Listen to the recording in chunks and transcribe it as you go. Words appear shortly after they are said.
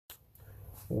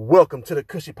Welcome to the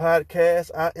Cushy Podcast.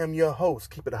 I am your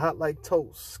host. Keep it hot like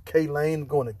toast. K-Lane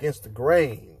going against the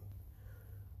grain.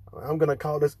 I'm going to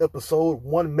call this episode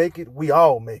One Make It, We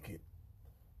All Make It.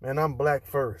 Man, I'm black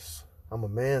first. I'm a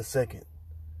man second.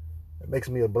 That makes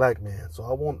me a black man. So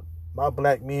I want my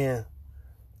black men,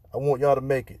 I want y'all to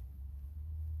make it.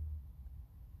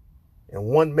 And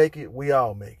one make it, we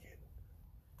all make it.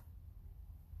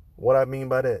 What I mean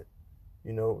by that,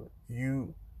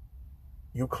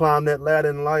 you climb that ladder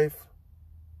in life,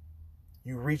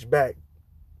 you reach back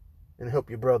and help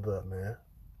your brother up, man.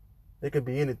 It could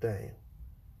be anything.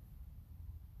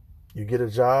 You get a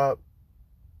job,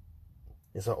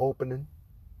 it's an opening,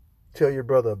 tell your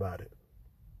brother about it.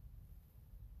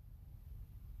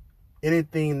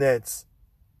 Anything that's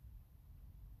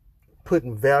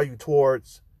putting value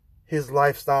towards his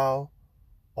lifestyle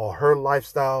or her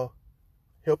lifestyle,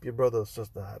 help your brother or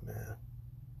sister out, man.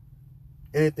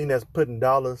 Anything that's putting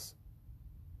dollars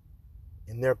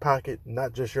in their pocket,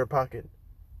 not just your pocket,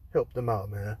 help them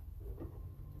out, man.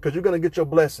 Because you're going to get your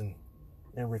blessing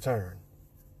in return.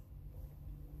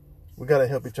 We got to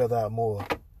help each other out more.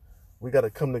 We got to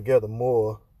come together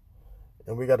more.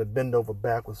 And we got to bend over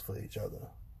backwards for each other.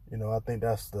 I think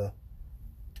that's the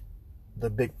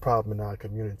big problem in our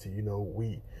community.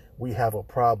 We have a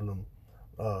problem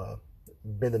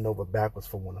bending over backwards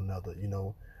for one another,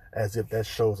 as if that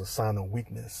shows a sign of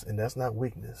weakness. And that's not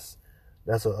weakness.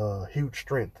 That's a huge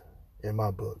strength in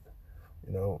my book.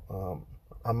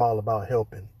 I'm all about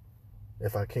helping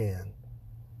if I can,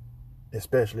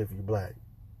 especially if you're black.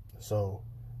 So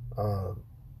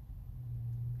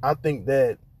I think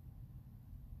that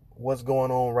what's going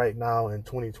on right now in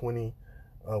 2020,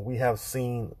 we have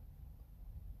seen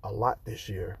a lot this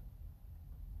year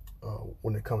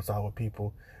when it comes to our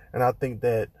people. And I think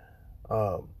that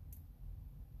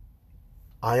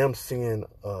I am seeing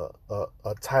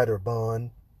a tighter bond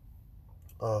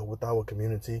with our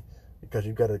community, because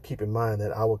you got to keep in mind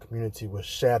that our community was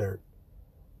shattered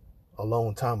a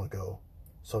long time ago.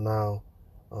 So now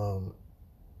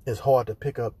it's hard to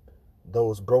pick up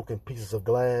those broken pieces of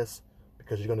glass,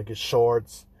 because you're going to get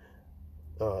shards,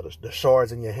 the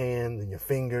shards in your hands and your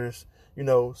fingers,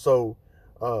 So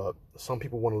some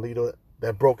people want to leave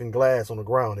that broken glass on the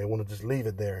ground. They want to just leave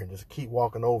it there and just keep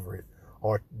walking over it,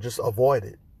 or just avoid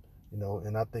it,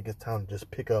 and I think it's time to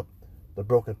just pick up the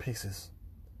broken pieces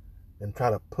and try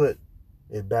to put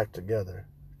it back together,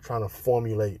 trying to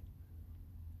formulate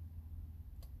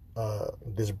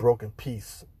this broken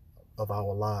piece of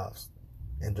our lives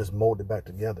and just mold it back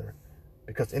together,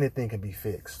 because anything can be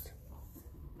fixed,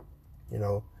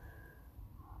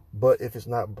 but if it's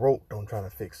not broke, don't try to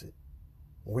fix it.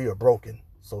 We are broken,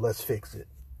 so let's fix it.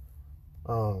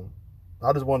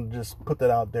 I just want to just put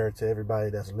that out there to everybody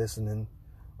that's listening.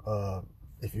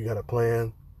 If you got a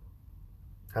plan,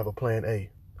 have a plan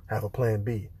A, have a plan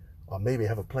B, or maybe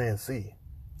have a plan C.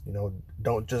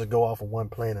 Don't just go off of one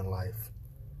plan in life.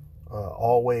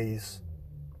 Always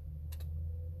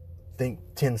think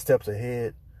 10 steps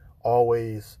ahead.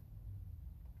 Always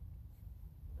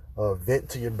vent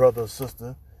to your brother or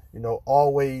sister.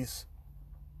 Always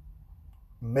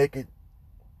make it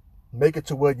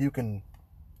to where you can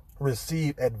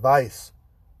receive advice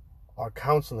or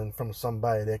counseling from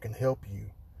somebody that can help you.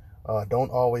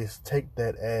 Don't always take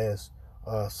that as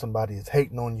somebody is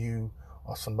hating on you,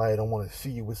 or somebody don't want to see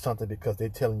you with something because they're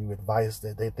telling you advice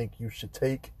that they think you should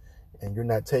take and you're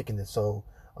not taking it. So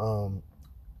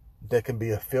that can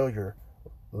be a failure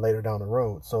later down the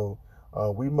road. So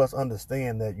we must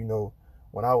understand that,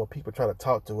 when our people try to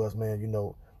talk to us, man,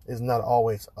 it's not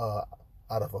always out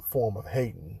of a form of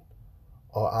hating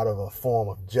or out of a form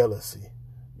of jealousy.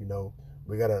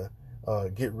 We got to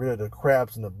get rid of the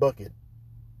crabs in the bucket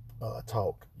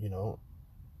talk.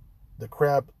 The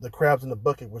crabs in the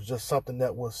bucket was just something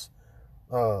that was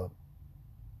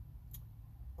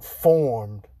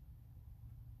formed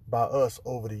by us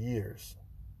over the years,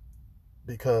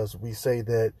 because we say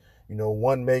that,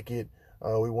 one make it,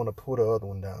 we want to pull the other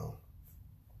one down,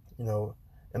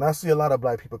 and I see a lot of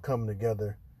black people coming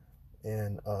together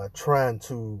and trying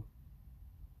to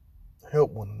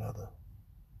help one another.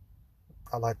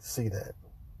 I like to see that.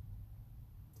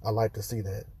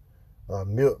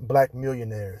 Black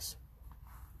millionaires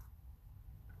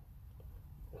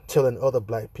telling other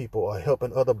black people or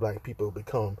helping other black people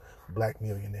become black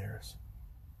millionaires.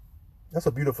 That's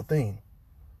a beautiful thing.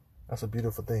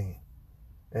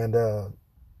 And I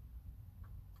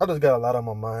just got a lot on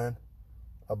my mind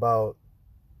about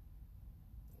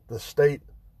the state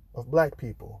of black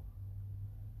people.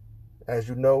 As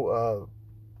you know,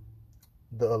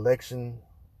 the election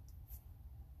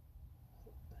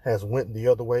has went the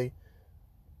other way.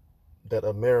 that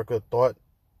America thought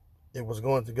it was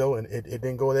going to go, and it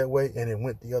didn't go that way, and it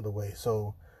went the other way.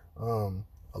 So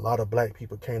a lot of black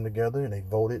people came together and they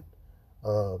voted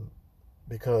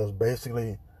because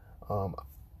basically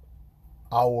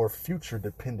our future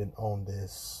depended on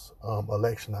this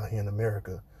election out here in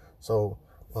America. So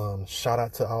shout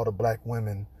out to all the black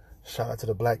women, shout out to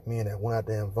the black men that went out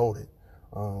there and voted.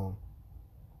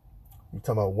 You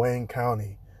talking about Wayne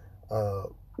County,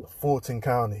 Fulton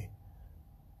County,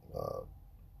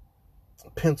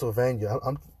 Pennsylvania.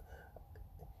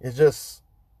 It just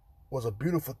was a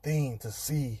beautiful thing to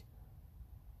see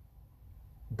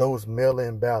those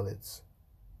mail-in ballots,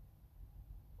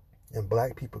 and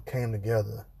black people came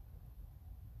together,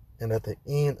 and at the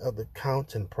end of the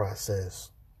counting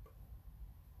process,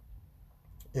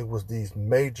 it was these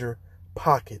major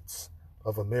pockets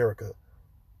of America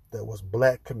that was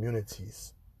black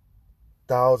communities,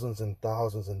 thousands and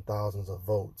thousands and thousands of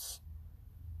votes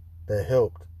that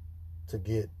helped to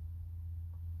get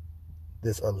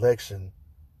this election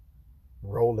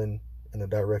rolling in the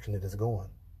direction it is going.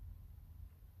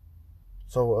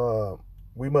 So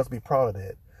we must be proud of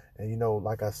that. And you know,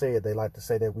 like I said, they like to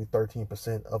say that we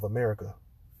 13% of America.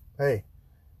 Hey,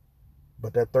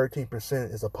 but that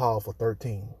 13% is a powerful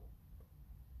 13.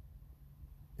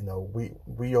 You know,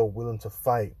 we are willing to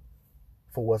fight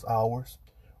for what's ours.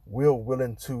 We're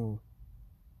willing to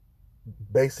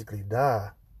basically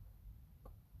die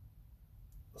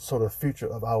so the future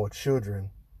of our children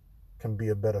can be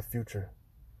a better future.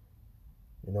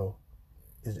 You know,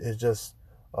 it's just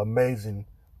amazing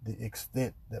the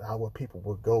extent that our people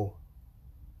will go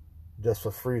just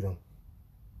for freedom,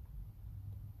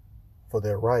 for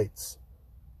their rights,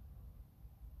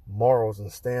 morals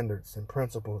and standards and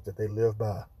principles that they live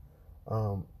by.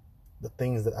 The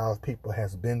things that our people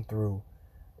has been through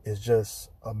is just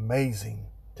amazing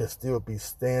to still be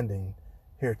standing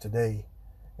here today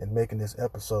and making this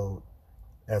episode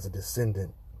as a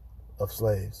descendant of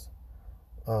slaves.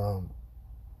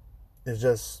 It's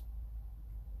just,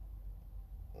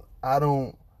 I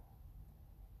don't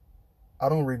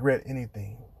regret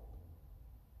anything.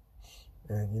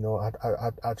 And you know,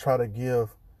 I try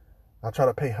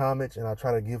to pay homage, and I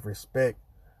try to give respect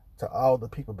to all the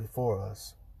people before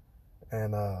us.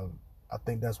 And I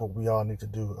think that's what we all need to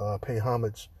do, pay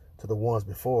homage to the ones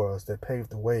before us that paved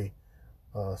the way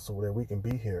so that we can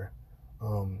be here.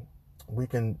 We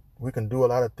can do a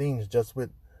lot of things just with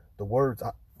the words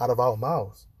out of our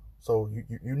mouths. So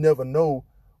you never know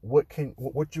what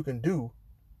you can do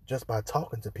just by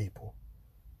talking to people,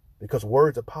 because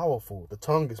words are powerful. The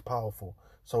tongue is powerful.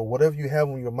 So whatever you have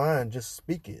on your mind, just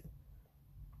speak it.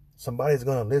 Somebody's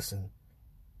gonna listen.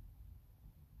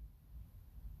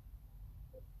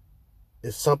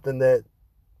 It's something that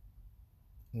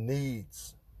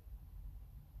needs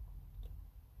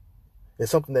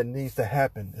to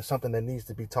happen. It's something that needs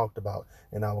to be talked about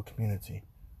in our community.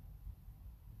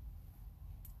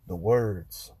 The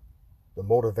words, the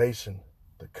motivation,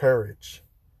 the courage,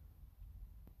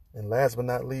 and last but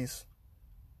not least,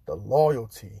 the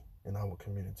loyalty in our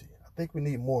community. I think we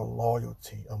need more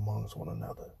loyalty amongst one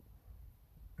another.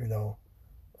 You know,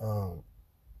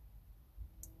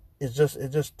 it's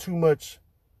just too much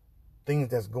things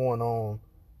that's going on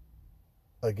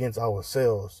against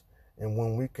ourselves. And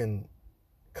when we can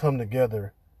come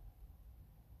together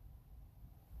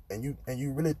and you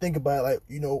really think about it, like,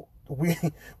 you know, we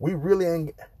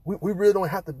really don't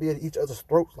have to be at each other's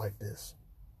throats like this.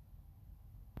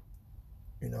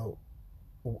 You know,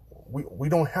 we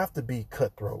don't have to be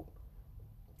cutthroat.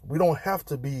 We don't have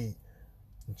to be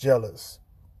jealous.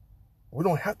 We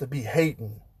don't have to be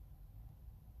hating.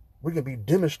 We can be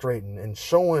demonstrating and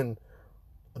showing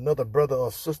another brother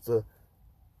or sister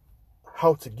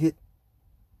how to get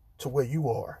to where you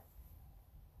are.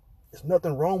 There's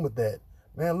nothing wrong with that.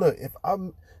 Man, look, if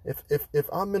I'm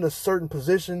in a certain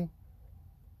position,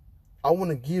 I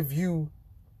want to give you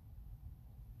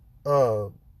a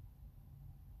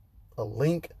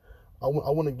link. I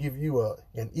want to give you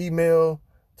an email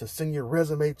to send your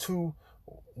resume to.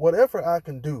 Whatever I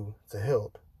can do to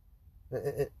help.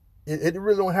 It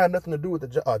really don't have nothing to do with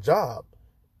a job.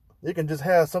 It can just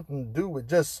have something to do with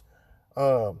just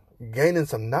gaining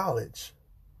some knowledge,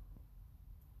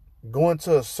 going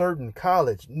to a certain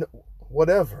college,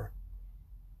 whatever.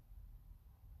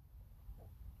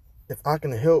 If I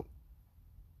can help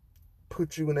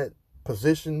put you in that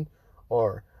position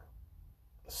or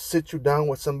sit you down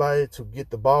with somebody to get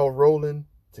the ball rolling,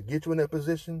 to get you in that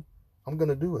position, I'm going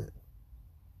to do it.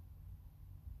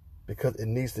 Because it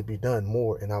needs to be done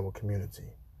more in our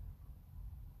community.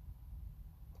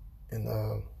 And,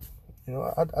 you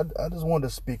know, I just wanted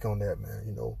to speak on that, man.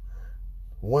 You know,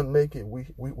 one make it,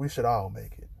 we should all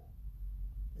make it.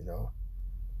 You know,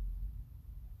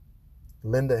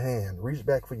 lend a hand, reach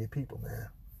back for your people, man.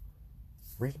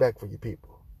 Reach back for your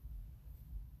people,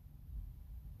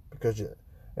 because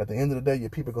at the end of the day, your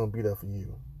people are gonna be there for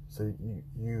you. So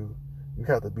you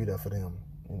have to be there for them.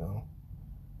 You know,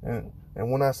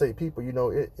 and when I say people, you know,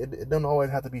 it doesn't always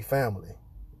have to be family.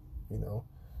 You know,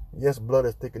 yes, blood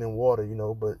is thicker than water. You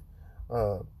know, but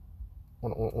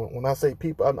when I say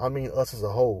people, I mean us as a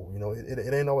whole. You know,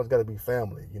 it ain't always got to be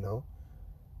family. You know,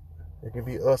 it can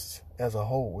be us as a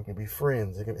whole. It can be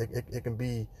friends. It can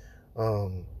be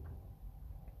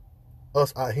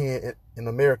us out here in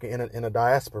America, in a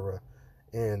diaspora,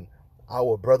 and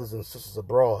our brothers and sisters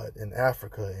abroad in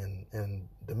Africa, and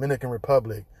Dominican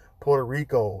Republic, Puerto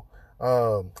Rico,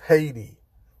 Haiti.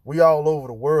 We all over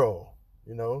the world,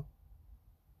 you know.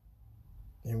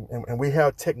 And we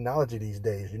have technology these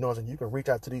days, you know, so you can reach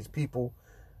out to these people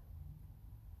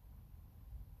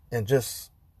and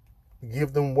just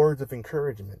give them words of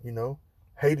encouragement, you know.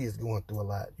 Haiti is going through a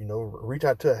lot, you know. Reach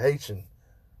out to a Haitian.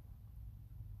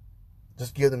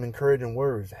 Just give them encouraging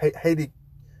words. Haiti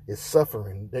is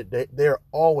suffering. They're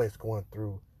always going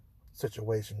through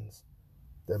situations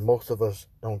that most of us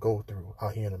don't go through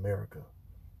out here in America.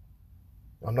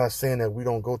 I'm not saying that we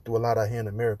don't go through a lot out here in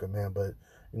America, man, but,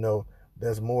 you know,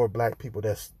 there's more black people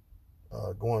that's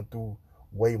going through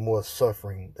way more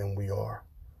suffering than we are.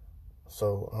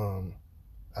 So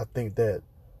I think that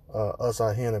us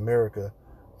out here in America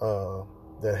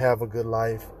that have a good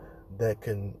life, that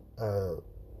can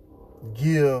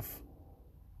give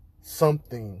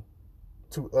something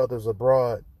to others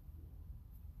abroad,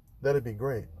 that'd be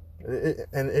great.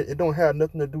 And it don't have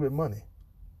nothing to do with money.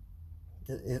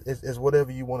 It's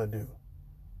whatever you want to do,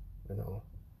 you know.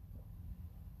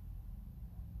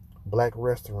 Black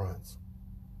restaurants,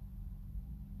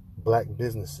 black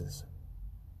businesses.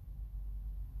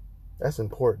 That's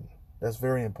important. That's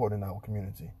very important in our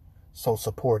community. So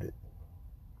support it.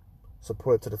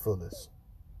 Support it to the fullest.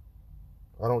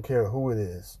 I don't care who it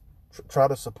is. Try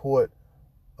to support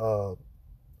a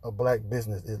black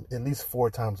business at least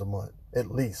 4 times a month. At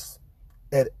least.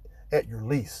 At your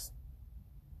least.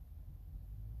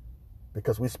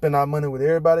 Because we spend our money with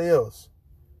everybody else.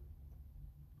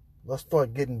 Let's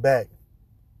start getting back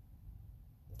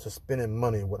to spending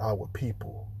money with our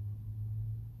people.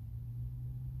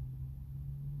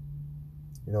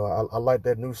 You know, I like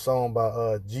that new song by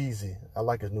Jeezy. I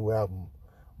like his new album.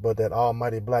 But that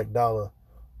Almighty Black Dollar,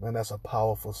 man, that's a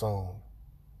powerful song.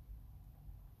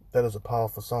 That is a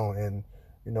powerful song. And,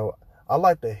 you know, I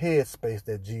like the headspace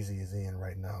that Jeezy is in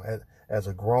right now. As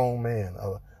a grown man,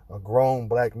 a grown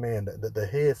black man, the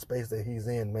headspace that he's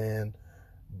in, man,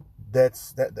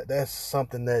 that's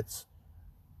something that's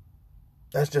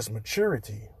just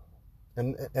maturity.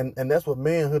 And that's what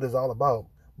manhood is all about,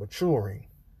 maturing.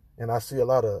 And I see a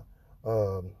lot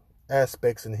of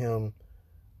aspects in him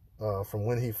from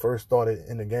when he first started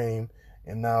in the game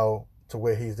and now to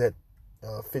where he's at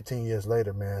 15 years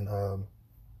later, man.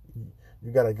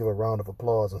 You got to give a round of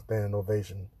applause and standing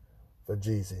ovation for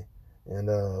Jeezy. And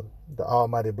the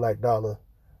Almighty Black Dollar,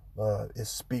 it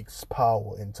speaks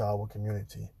power into our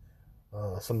community.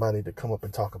 Somebody to come up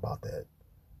and talk about that.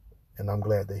 And I'm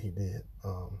glad that he did.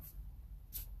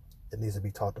 It needs to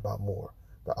be talked about more.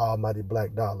 The Almighty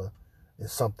Black Dollar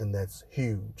is something that's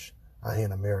huge out here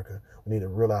in America. We need to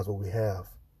realize what we have.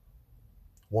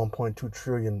 $1.2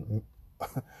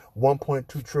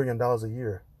 trillion a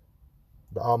year.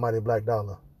 The Almighty Black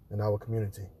Dollar in our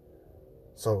community.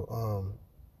 So,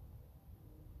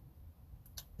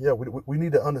 yeah, we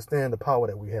need to understand the power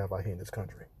that we have out here in this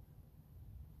country.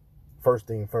 First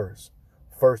thing first.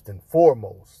 First and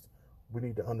foremost, we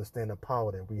need to understand the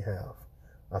power that we have.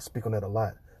 I speak on that a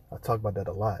lot. I talk about that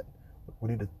a lot. We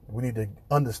need to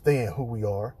understand who we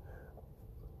are,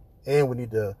 and we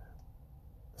need to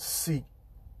seek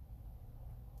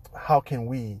how can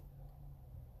we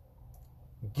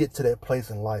get to that place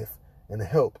in life and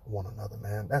help one another,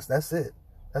 man. That's it.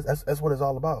 That's what it's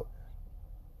all about.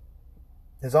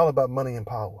 It's all about money and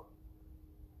power.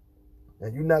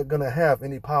 And you're not going to have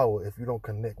any power if you don't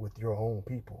connect with your own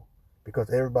people, because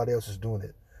everybody else is doing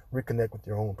it. Reconnect with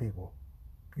your own people.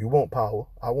 You want power.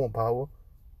 I want power.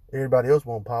 Everybody else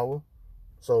want power.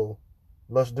 So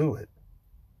let's do it.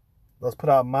 Let's put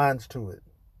our minds to it.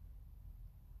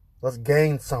 Let's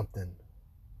gain something.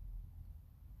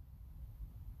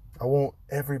 I want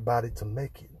everybody to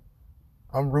make it.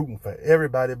 I'm rooting for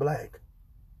everybody black.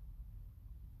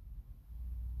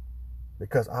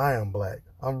 Because I am black.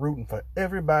 I'm rooting for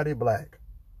everybody black.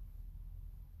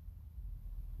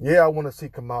 Yeah, I want to see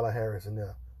Kamala Harris in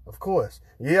there. Of course.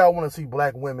 Yeah, I want to see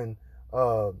black women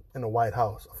in the White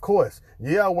House. Of course.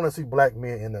 Yeah, I want to see black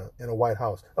men in the White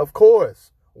House. Of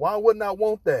course. Why wouldn't I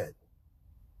want that?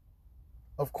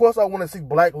 Of course I want to see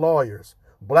black lawyers,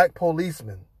 black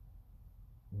policemen,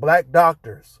 black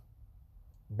doctors,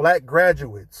 black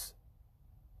graduates.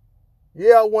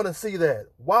 Yeah, I want to see that.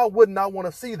 Why wouldn't I want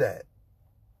to see that?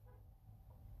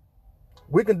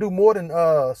 We can do more than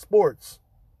sports.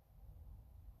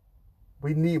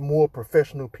 We need more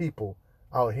professional people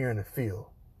out here in the field.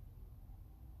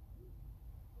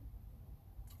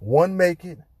 One make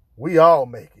it, we all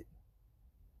make it.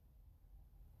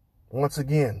 Once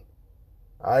again,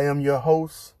 I am your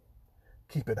host.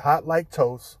 Keep it hot like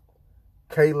toast.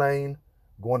 K-Lane,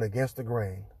 going against the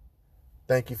grain.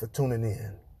 Thank you for tuning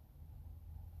in.